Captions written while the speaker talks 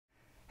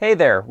Hey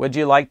there, would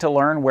you like to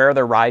learn where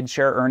the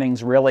rideshare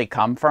earnings really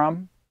come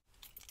from?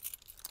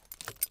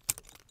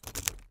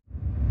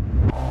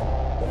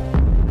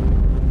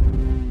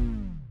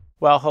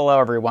 Well,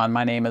 hello everyone,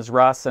 my name is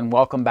Russ and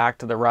welcome back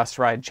to the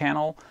RussRyde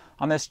channel.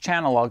 On this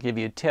channel, I'll give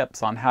you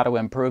tips on how to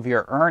improve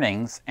your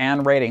earnings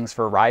and ratings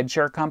for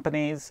rideshare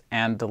companies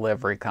and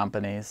delivery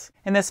companies.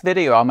 In this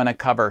video, I'm going to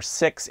cover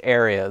 6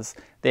 areas: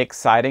 the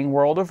exciting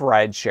world of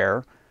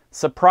rideshare,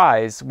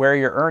 surprise where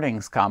your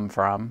earnings come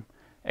from,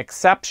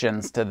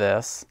 exceptions to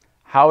this,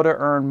 how to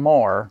earn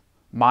more,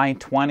 my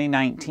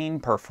 2019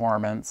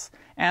 performance,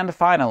 and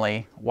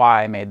finally,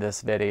 why I made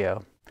this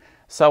video.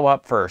 So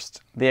up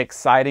first, the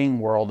exciting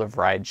world of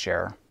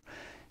rideshare.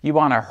 You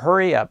want to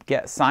hurry up,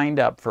 get signed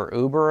up for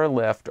Uber or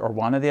Lyft or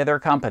one of the other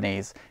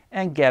companies,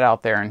 and get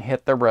out there and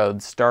hit the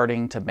road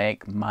starting to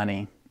make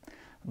money.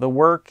 The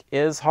work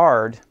is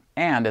hard,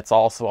 and it's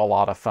also a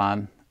lot of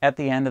fun. At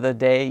the end of the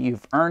day,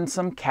 you've earned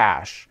some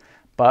cash.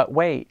 But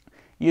wait,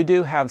 you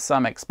do have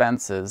some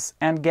expenses,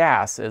 and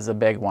gas is a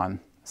big one.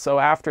 So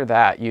after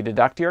that, you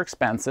deduct your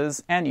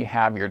expenses and you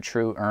have your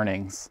true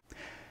earnings.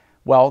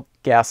 Well,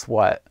 guess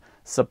what?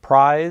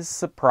 Surprise,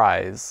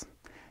 surprise.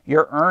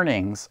 Your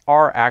earnings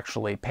are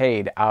actually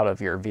paid out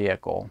of your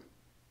vehicle.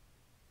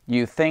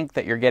 You think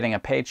that you're getting a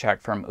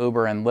paycheck from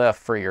Uber and Lyft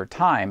for your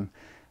time,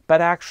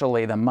 but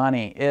actually the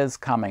money is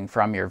coming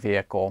from your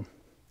vehicle.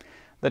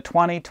 The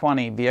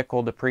 2020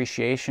 vehicle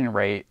depreciation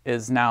rate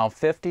is now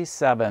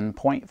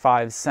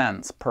 57.5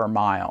 cents per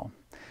mile.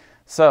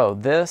 So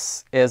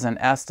this is an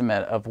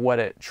estimate of what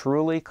it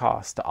truly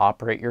costs to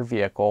operate your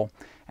vehicle,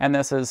 and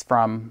this is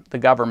from the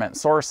government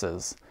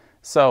sources.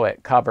 So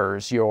it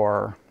covers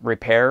your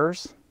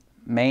repairs,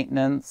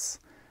 maintenance,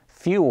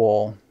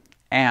 fuel,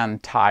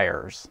 and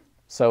tires.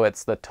 So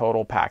it's the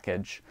total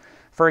package.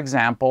 For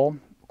example,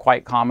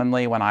 quite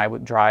commonly when I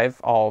would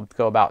drive, I'll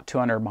go about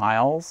 200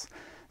 miles.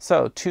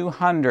 So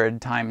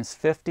 200 times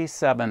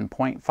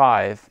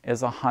 57.5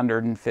 is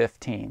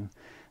 115.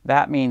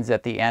 That means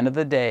at the end of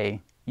the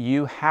day,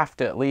 you have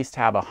to at least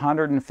have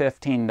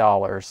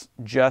 $115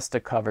 just to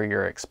cover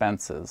your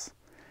expenses.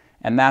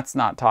 And that's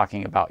not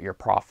talking about your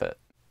profit.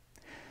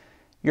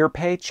 Your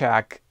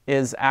paycheck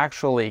is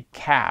actually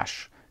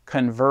cash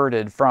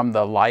converted from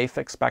the life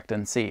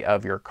expectancy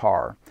of your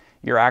car.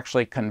 You're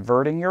actually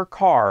converting your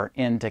car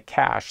into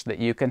cash that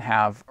you can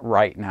have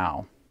right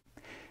now.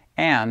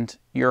 And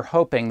you're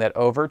hoping that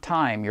over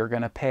time you're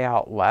going to pay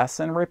out less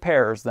in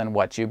repairs than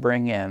what you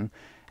bring in,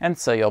 and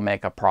so you'll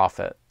make a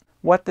profit.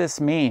 What this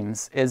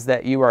means is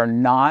that you are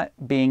not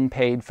being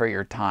paid for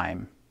your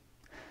time.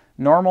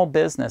 Normal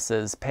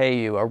businesses pay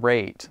you a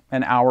rate,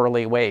 an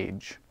hourly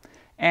wage.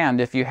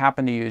 And if you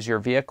happen to use your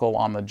vehicle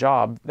on the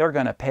job, they're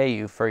going to pay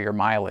you for your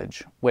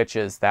mileage, which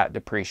is that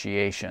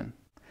depreciation.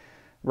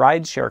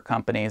 Rideshare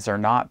companies are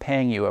not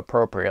paying you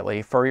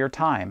appropriately for your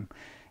time,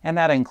 and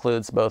that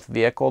includes both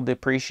vehicle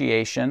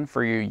depreciation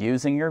for you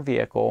using your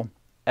vehicle,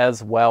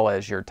 as well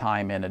as your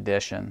time in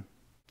addition.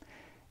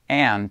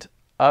 And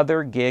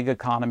other gig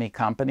economy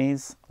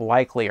companies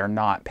likely are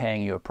not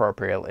paying you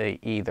appropriately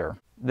either.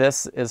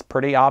 This is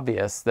pretty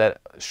obvious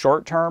that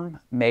short term,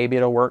 maybe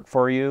it'll work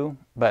for you,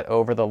 but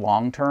over the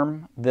long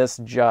term, this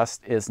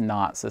just is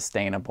not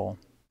sustainable.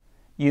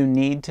 You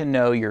need to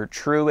know your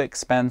true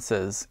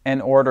expenses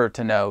in order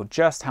to know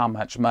just how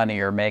much money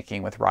you're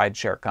making with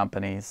rideshare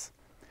companies.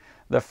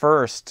 The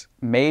first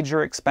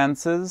major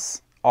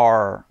expenses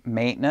are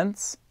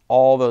maintenance,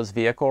 all those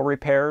vehicle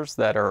repairs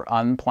that are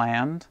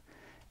unplanned,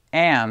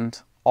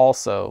 and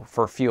also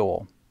for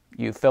fuel.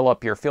 You fill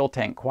up your fuel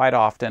tank quite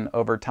often.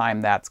 Over time,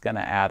 that's going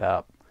to add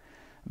up.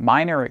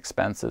 Minor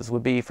expenses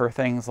would be for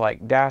things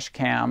like dash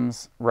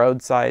cams,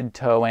 roadside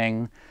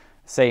towing,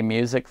 say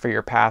music for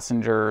your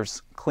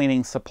passengers,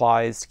 cleaning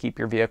supplies to keep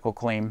your vehicle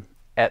clean,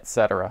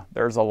 etc.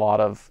 There's a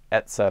lot of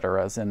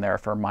etceteras in there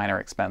for minor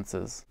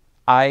expenses.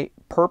 I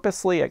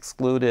purposely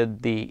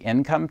excluded the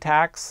income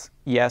tax.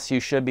 Yes, you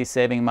should be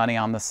saving money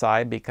on the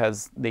side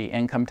because the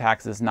income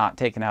tax is not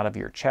taken out of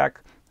your check,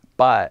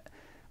 but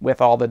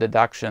with all the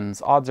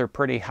deductions, odds are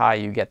pretty high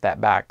you get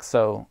that back.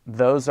 So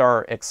those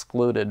are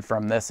excluded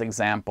from this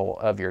example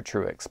of your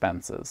true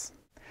expenses.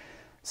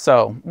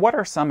 So what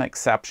are some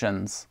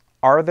exceptions?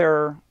 Are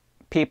there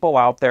people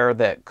out there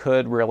that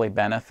could really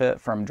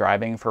benefit from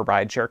driving for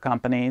rideshare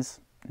companies,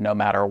 no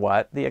matter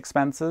what the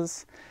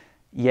expenses?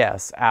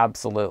 Yes,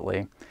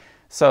 absolutely.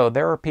 So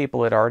there are people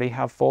that already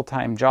have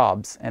full-time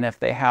jobs, and if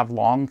they have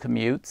long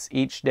commutes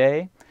each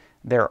day,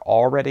 they're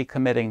already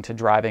committing to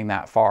driving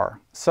that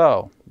far.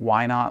 So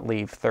why not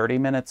leave 30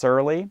 minutes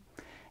early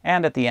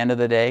and at the end of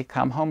the day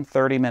come home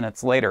 30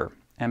 minutes later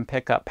and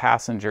pick up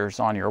passengers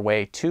on your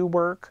way to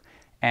work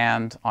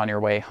and on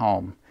your way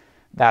home?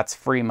 That's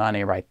free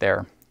money right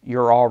there.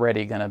 You're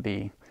already going to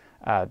be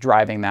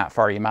driving that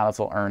far. You might as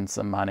well earn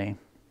some money.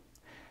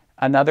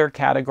 Another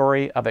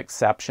category of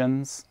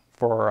exceptions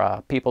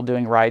for people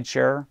doing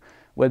rideshare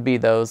would be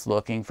those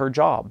looking for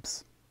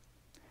jobs.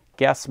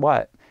 Guess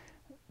what?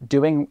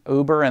 Doing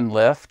Uber and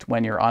Lyft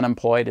when you're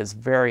unemployed is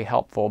very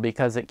helpful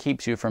because it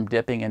keeps you from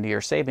dipping into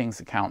your savings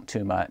account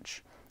too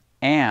much.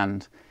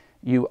 And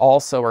You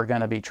also are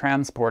going to be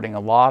transporting a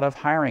lot of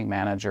hiring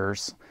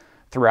managers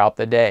throughout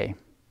the day.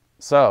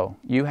 So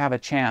you have a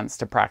chance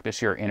to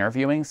practice your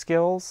interviewing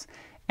skills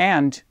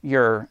and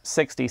your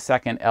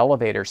 60-second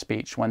elevator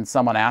speech when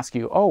someone asks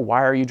you, oh,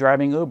 why are you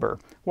driving Uber?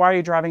 Why are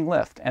you driving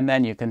Lyft? And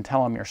then you can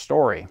tell them your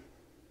story.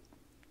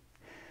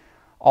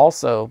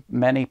 Also,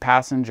 many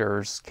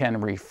passengers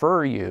can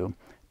refer you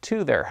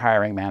to their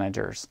hiring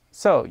managers,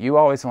 so you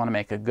always want to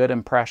make a good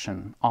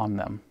impression on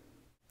them.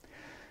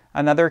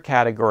 Another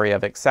category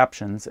of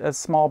exceptions is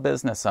small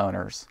business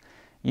owners.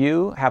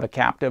 You have a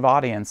captive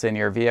audience in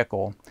your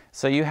vehicle,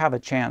 so you have a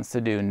chance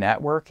to do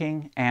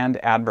networking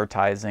and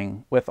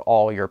advertising with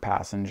all your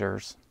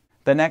passengers.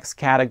 The next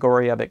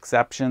category of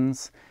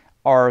exceptions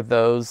are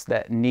those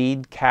that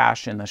need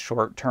cash in the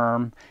short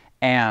term,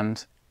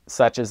 and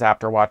such as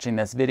after watching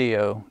this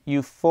video,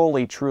 you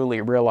fully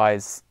truly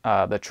realize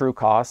the true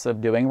costs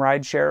of doing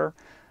rideshare,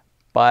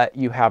 but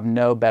you have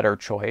no better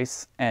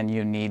choice and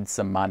you need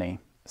some money.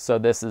 So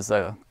this is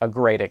a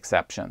great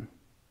exception.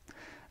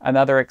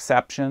 Another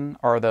exception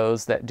are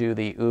those that do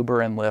the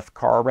Uber and Lyft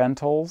car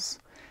rentals.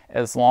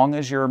 As long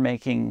as you're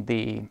making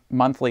the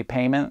monthly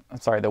payment,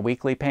 the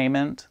weekly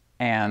payment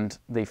and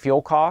the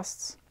fuel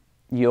costs,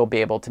 you'll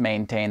be able to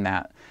maintain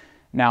that.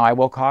 Now, I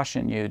will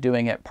caution you,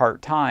 doing it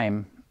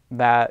part-time,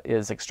 that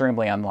is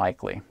extremely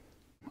unlikely.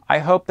 I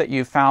hope that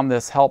you found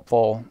this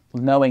helpful,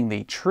 knowing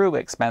the true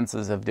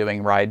expenses of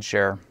doing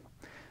rideshare.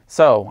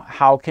 So,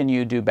 how can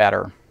you do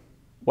better?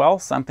 Well,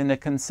 something to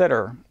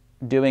consider,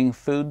 doing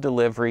food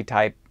delivery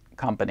type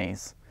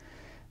companies.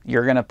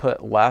 You're going to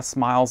put less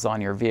miles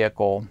on your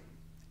vehicle,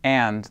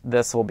 and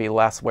this will be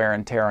less wear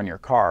and tear on your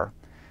car.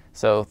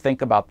 So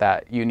think about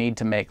that. You need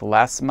to make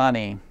less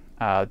money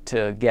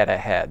to get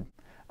ahead.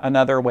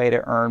 Another way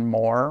to earn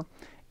more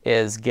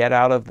is get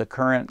out of the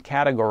current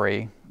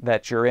category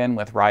that you're in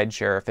with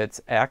rideshare. If it's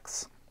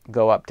X,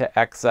 go up to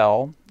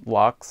XL,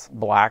 Lux,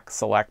 Black,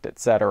 Select,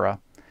 etc.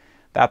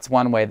 That's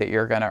one way that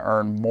you're going to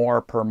earn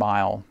more per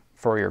mile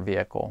for your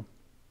vehicle.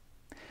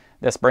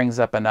 This brings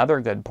up another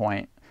good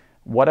point.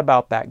 What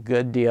about that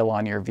good deal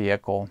on your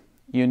vehicle?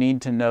 You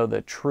need to know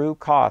the true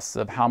costs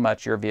of how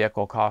much your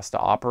vehicle costs to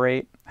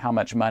operate, how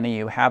much money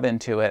you have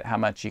into it, how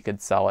much you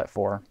could sell it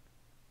for.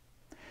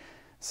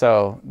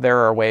 So there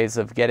are ways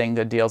of getting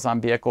good deals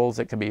on vehicles.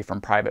 It could be from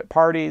private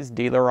parties,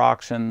 dealer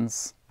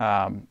auctions,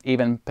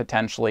 even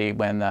potentially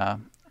when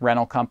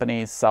rental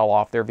companies sell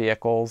off their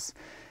vehicles.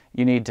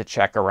 You need to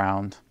check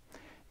around.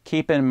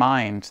 Keep in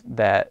mind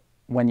that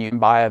when you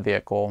buy a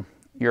vehicle,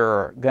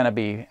 you're going to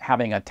be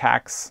having a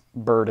tax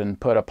burden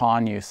put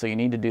upon you, so you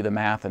need to do the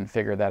math and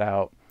figure that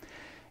out.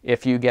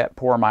 If you get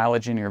poor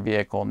mileage in your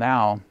vehicle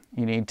now,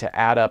 you need to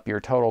add up your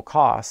total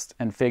cost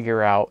and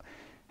figure out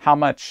how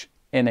much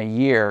in a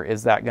year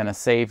is that going to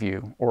save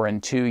you, or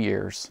in 2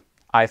 years.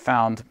 I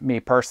found, me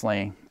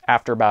personally,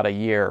 after about a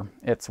year,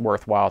 it's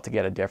worthwhile to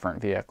get a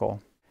different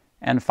vehicle.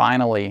 And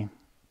finally,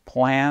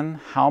 plan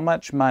how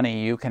much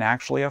money you can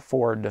actually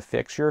afford to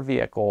fix your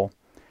vehicle,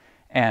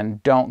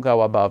 and don't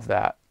go above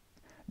that.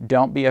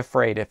 Don't be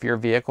afraid. If your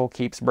vehicle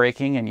keeps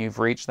breaking and you've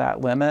reached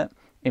that limit,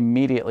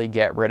 immediately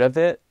get rid of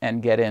it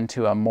and get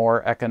into a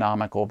more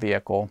economical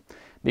vehicle,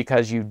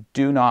 because you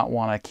do not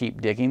want to keep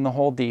digging the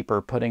hole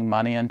deeper, putting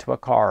money into a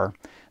car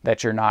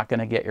that you're not going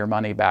to get your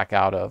money back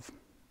out of.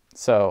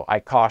 So I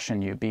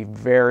caution you, be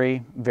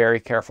very, very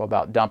careful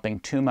about dumping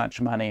too much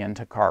money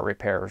into car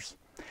repairs.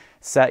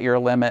 Set your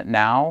limit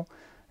now,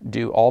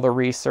 do all the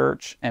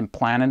research, and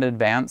plan in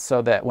advance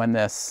so that when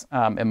this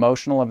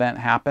emotional event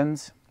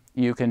happens,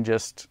 you can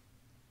just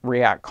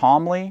react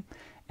calmly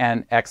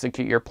and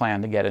execute your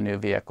plan to get a new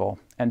vehicle,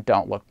 and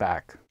don't look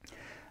back.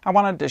 I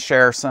wanted to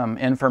share some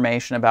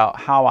information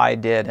about how I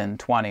did in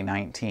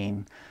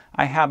 2019.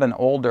 I have an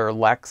older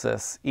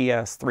Lexus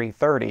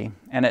ES330,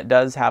 and it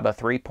does have a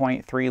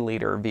 3.3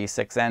 liter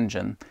V6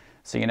 engine,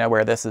 so you know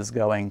where this is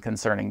going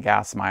concerning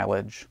gas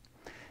mileage.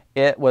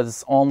 It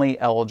was only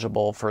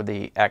eligible for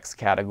the X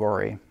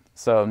category,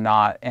 so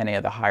not any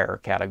of the higher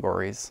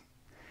categories.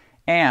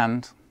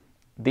 And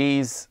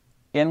these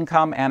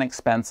income and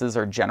expenses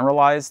are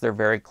generalized, they're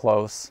very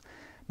close,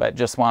 but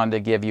just wanted to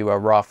give you a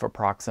rough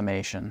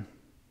approximation.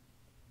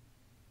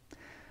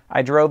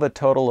 I drove a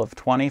total of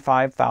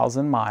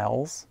 25,000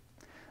 miles.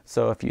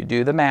 So if you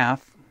do the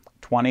math,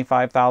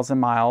 25,000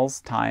 miles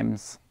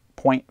times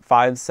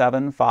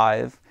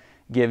 0.575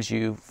 gives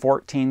you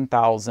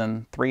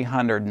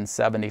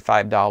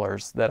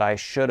 $14,375 that I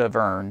should have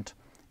earned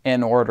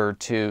in order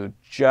to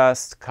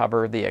just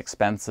cover the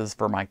expenses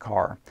for my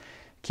car.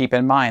 Keep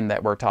in mind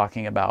that we're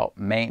talking about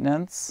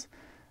maintenance,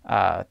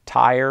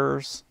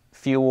 tires,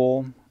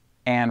 fuel,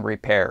 and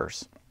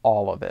repairs,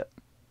 all of it.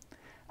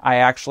 I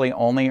actually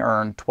only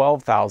earned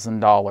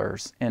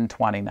 $12,000 in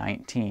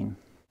 2019.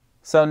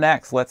 So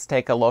next, let's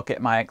take a look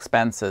at my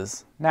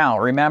expenses. Now,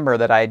 remember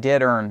that I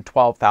did earn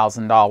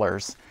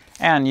 $12,000,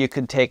 and you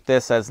could take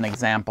this as an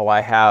example.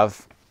 I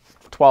have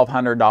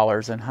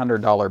 $1,200 in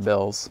 $100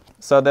 bills.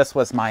 So this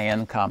was my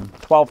income,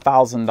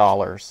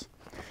 $12,000.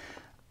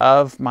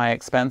 of my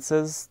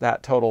expenses,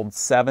 that totaled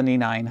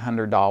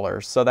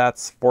 $7,900. So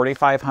that's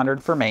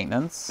 $4,500 for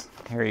maintenance.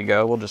 Here you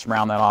go. We'll just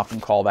round that off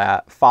and call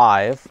that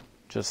 5.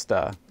 Just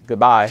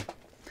goodbye.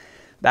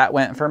 That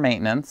went for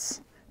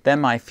maintenance.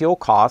 Then my fuel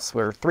costs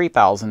were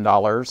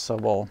 $3,000, so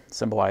we'll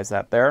symbolize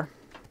that there.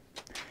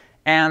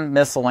 And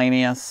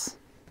miscellaneous.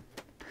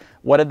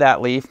 What did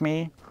that leave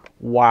me?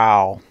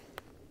 Wow.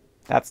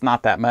 That's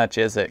not that much,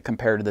 is it,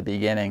 compared to the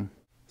beginning?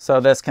 So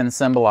this can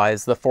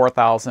symbolize the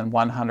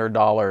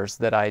 $4,100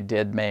 that I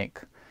did make.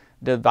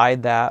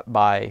 Divide that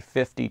by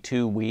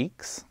 52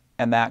 weeks,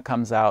 and that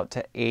comes out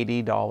to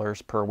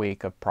 $80 per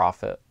week of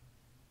profit.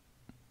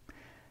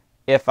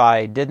 If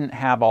I didn't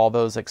have all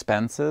those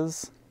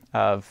expenses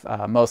of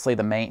mostly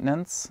the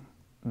maintenance,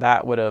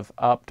 that would have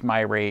upped my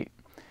rate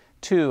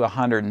to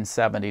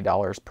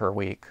 $170 per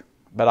week.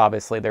 But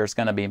obviously there's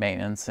going to be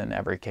maintenance in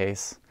every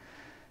case.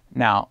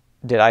 Now,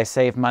 did I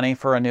save money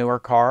for a newer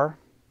car?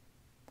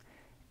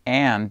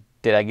 And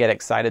did I get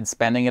excited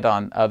spending it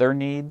on other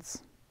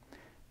needs?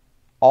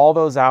 All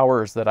those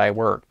hours that I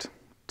worked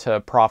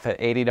to profit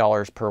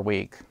 $80 per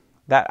week,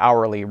 that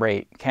hourly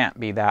rate can't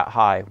be that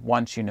high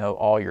once you know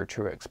all your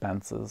true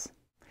expenses.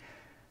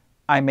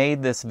 I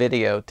made this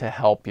video to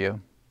help you.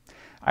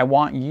 I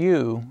want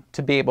you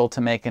to be able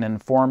to make an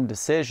informed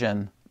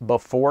decision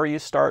before you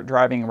start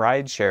driving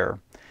rideshare.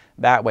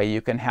 That way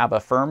you can have a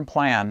firm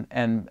plan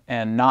and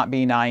not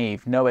be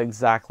naive. Know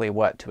exactly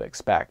what to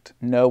expect.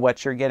 Know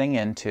what you're getting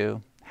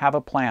into. Have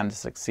a plan to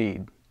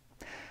succeed.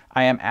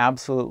 I am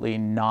absolutely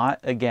not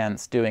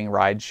against doing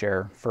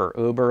rideshare for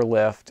Uber,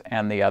 Lyft,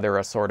 and the other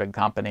assorted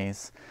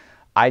companies.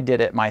 I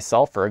did it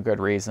myself for a good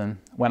reason.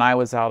 When I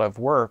was out of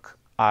work,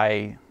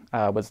 I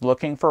was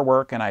looking for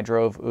work and I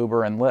drove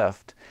Uber and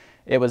Lyft.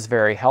 It was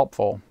very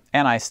helpful,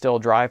 and I still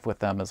drive with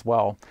them as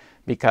well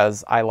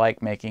because I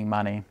like making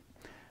money.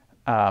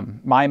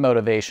 My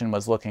motivation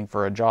was looking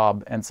for a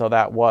job, and so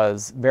that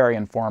was very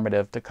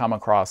informative to come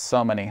across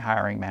so many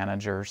hiring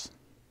managers.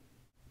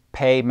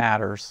 Pay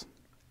matters.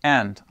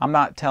 And I'm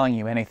not telling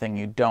you anything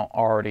you don't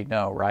already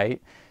know,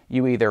 right?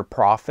 You either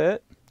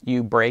profit,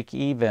 you break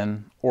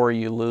even, or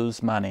you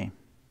lose money.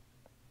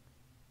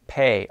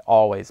 Pay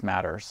always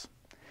matters.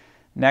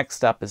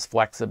 Next up is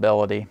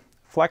flexibility.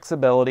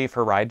 Flexibility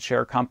for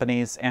rideshare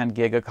companies and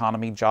gig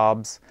economy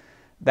jobs,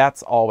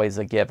 that's always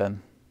a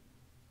given.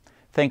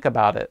 Think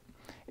about it.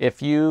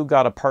 If you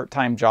got a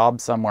part-time job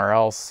somewhere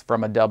else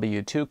from a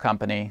W-2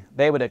 company,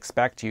 they would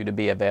expect you to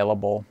be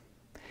available.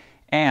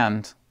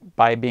 And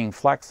by being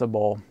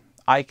flexible,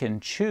 I can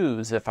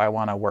choose if I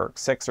want to work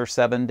 6 or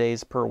 7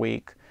 days per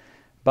week,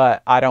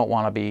 but I don't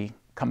want to be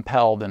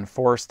compelled and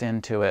forced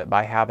into it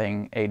by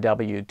having a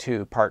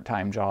W-2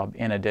 part-time job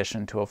in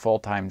addition to a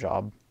full-time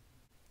job.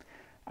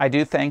 I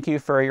do thank you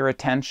for your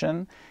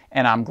attention,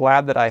 and I'm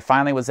glad that I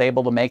finally was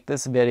able to make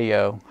this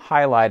video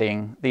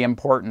highlighting the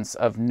importance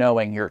of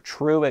knowing your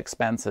true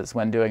expenses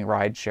when doing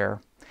rideshare.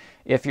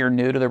 If you're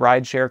new to the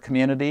rideshare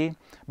community,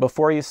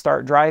 before you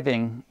start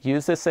driving,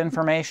 use this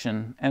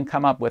information and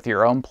come up with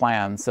your own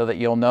plan so that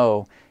you'll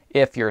know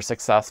if you're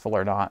successful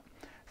or not.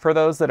 For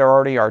those that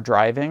already are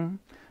driving,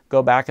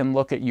 go back and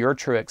look at your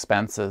true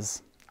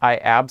expenses. I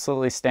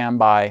absolutely stand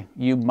by.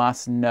 You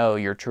must know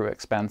your true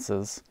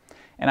expenses.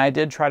 And I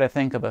did try to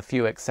think of a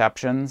few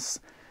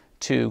exceptions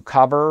to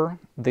cover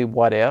the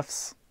what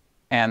ifs.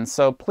 And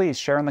so please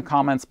share in the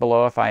comments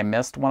below if I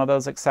missed one of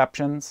those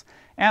exceptions,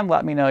 and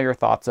let me know your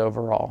thoughts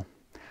overall.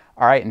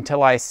 All right,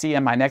 until I see you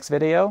in my next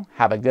video,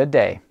 have a good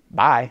day.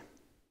 Bye.